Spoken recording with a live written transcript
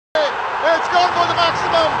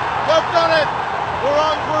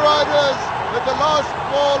Riders, with the last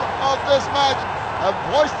ball of this match, have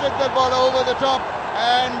hoisted the ball over the top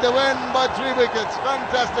and they win by 3 wickets.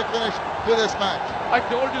 Fantastic finish to this match. I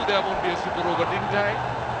told you there won't be a super over, didn't I?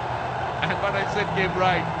 And what I said came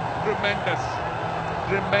right. Tremendous.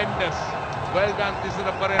 Tremendous. Well done,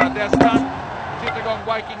 Tisara Pereira. They are stunned. Chittagong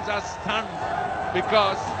Vikings are stunned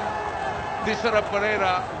because Tisara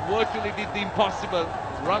Pereira virtually did the impossible.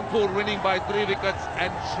 Rangpur winning by 3 wickets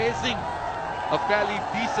and chasing a fairly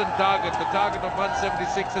decent target. The target of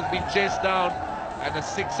 176 has been chased down, and a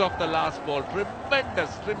 6 off the last ball.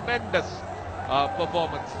 Tremendous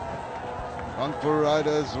performance. Rangpur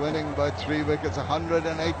Riders winning by 3 wickets,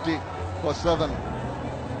 180 for 7.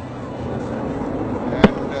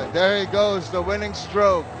 And there he goes, the winning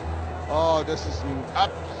stroke. Oh, this is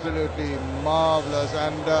absolutely marvellous.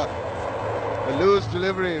 And the loose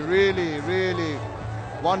delivery, really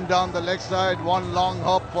one down the leg side, one long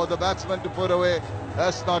hop for the batsman to put away.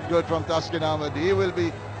 That's not good from Taskin Ahmed. He will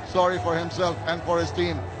be sorry for himself and for his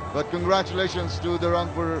team. But congratulations to the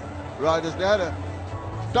Rangpur Riders. They had a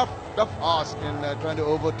tough ask in trying to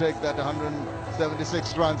overtake that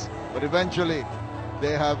 176 runs. But eventually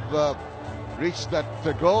they have reached that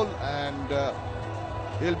goal, and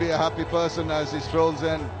he'll be a happy person as he strolls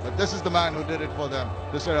in. But this is the man who did it for them,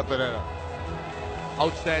 Tisara Pereira.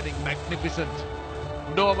 Outstanding, magnificent.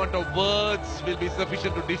 No amount of words will be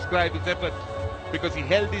sufficient to describe his effort, because he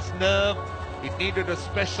held his nerve. It needed a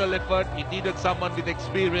special effort. It needed someone with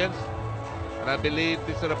experience, and I believe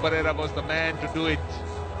Tisara Pereira was the man to do it.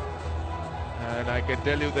 And I can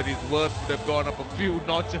tell you that his worth would have gone up a few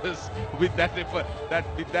notches with that effort.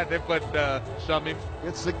 Shamim.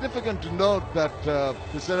 It's significant to note that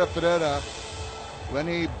Tisara Pereira, when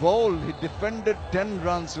he bowled, he defended 10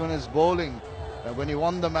 runs when he's bowling. When he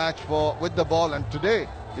won the match with the ball, and today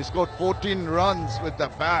he scored 14 runs with the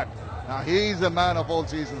bat. Now he's a man of all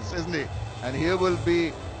seasons, isn't he? And he will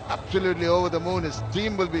be absolutely over the moon. His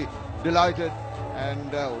team will be delighted,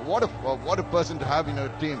 and what a person to have in your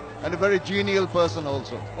team, and a very genial person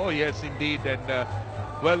also. Oh yes, indeed. And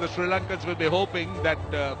well, the Sri Lankans will be hoping that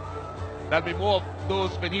there'll be more of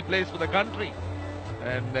those when he plays for the country.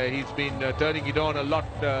 And he's been turning it on a lot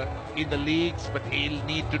in the leagues, but he'll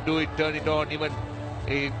need to turn it on even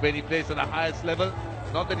when he plays at the highest level.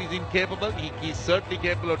 Not that he's incapable, he's certainly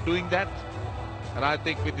capable of doing that. And I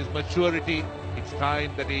think with his maturity, it's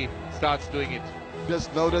time that he starts doing it.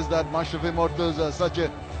 Just notice that Mashrafi Mortuza, such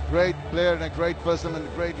a great player and a great person and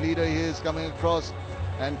a great leader he is, coming across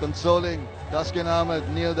and consoling. Taskin Ahmed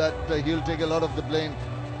knew that he'll take a lot of the blame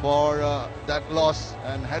for that loss,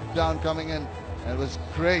 and head down coming in. And it was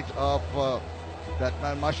great of that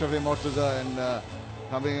man Mashrafi Mortuza, and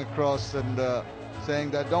coming across and saying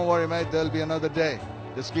that, don't worry mate, there'll be another day.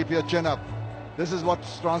 Just keep your chin up. This is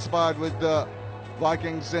what's transpired with the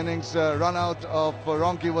Vikings innings. Run out of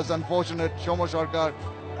Ronki was unfortunate. Shomo Sarkar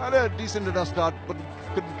had a decent enough start, but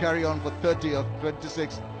couldn't carry on for 30 of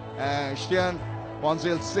 26. Shtian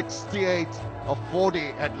Ponzil, 68 of 40,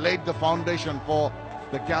 had laid the foundation for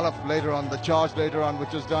the gallop later on, the charge later on,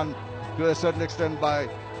 which was done to a certain extent by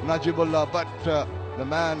Najibullah, but the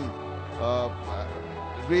man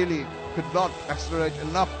really could not accelerate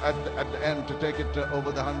enough at the end to take it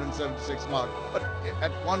over the 176 mark. But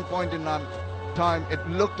at one point in time, it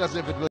looked as if it was